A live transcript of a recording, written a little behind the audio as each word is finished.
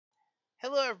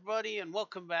Hello everybody and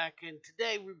welcome back, and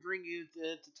today we bring you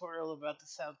the tutorial about the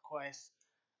South quest,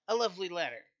 A Lovely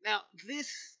Letter. Now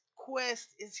this quest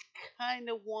is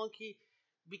kind of wonky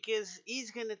because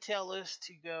he's going to tell us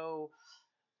to go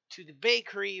to the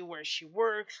bakery where she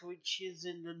works, which is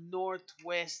in the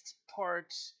northwest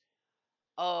parts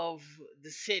of the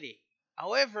city.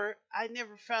 However, I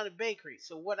never found a bakery,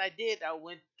 so what I did, I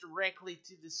went directly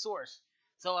to the source.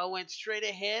 So I went straight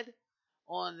ahead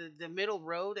on the middle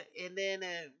road, and then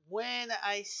when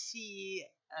I see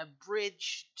a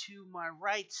bridge to my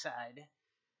right side,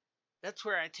 that's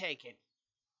where I take it,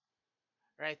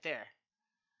 right there.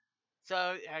 So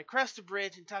I cross the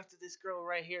bridge and talk to this girl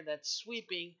right here that's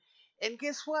sweeping, and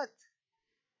guess what?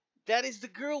 That is the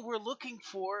girl we're looking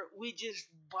for. We just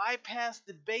bypassed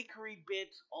the bakery bit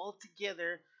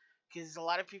altogether because a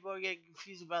lot of people are getting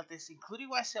confused about this, including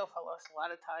myself. I lost a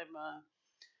lot of time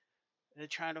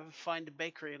trying to find the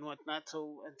bakery and whatnot.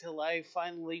 So until I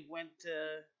finally went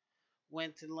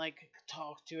and like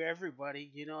talked to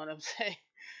everybody, you know what I'm saying?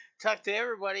 Talked to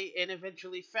everybody and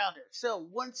eventually found her. So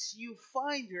once you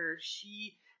find her,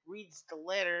 she reads the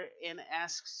letter and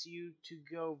asks you to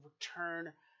go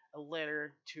return a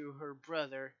letter to her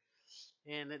brother.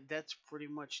 And that's pretty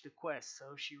much the quest.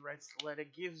 So she writes the letter,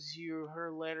 gives you her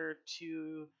letter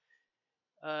to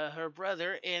her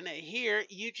brother, and here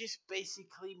you just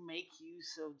basically make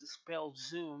use of the spell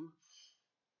zoom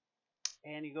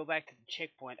and you go back to the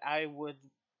checkpoint. I would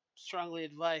strongly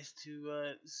advise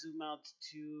to zoom out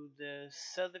to the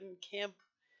southern camp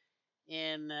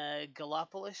in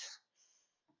Gallipolis,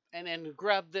 and then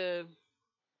grab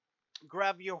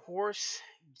your horse,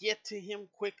 get to him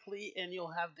quickly, and you'll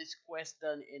have this quest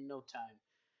done in no time.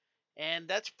 And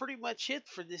that's pretty much it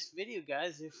for this video,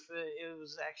 guys. If it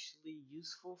was actually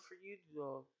useful for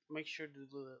you, make sure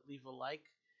to leave a like,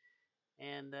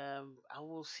 and I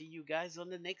will see you guys on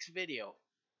the next video.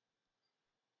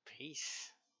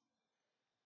 Peace.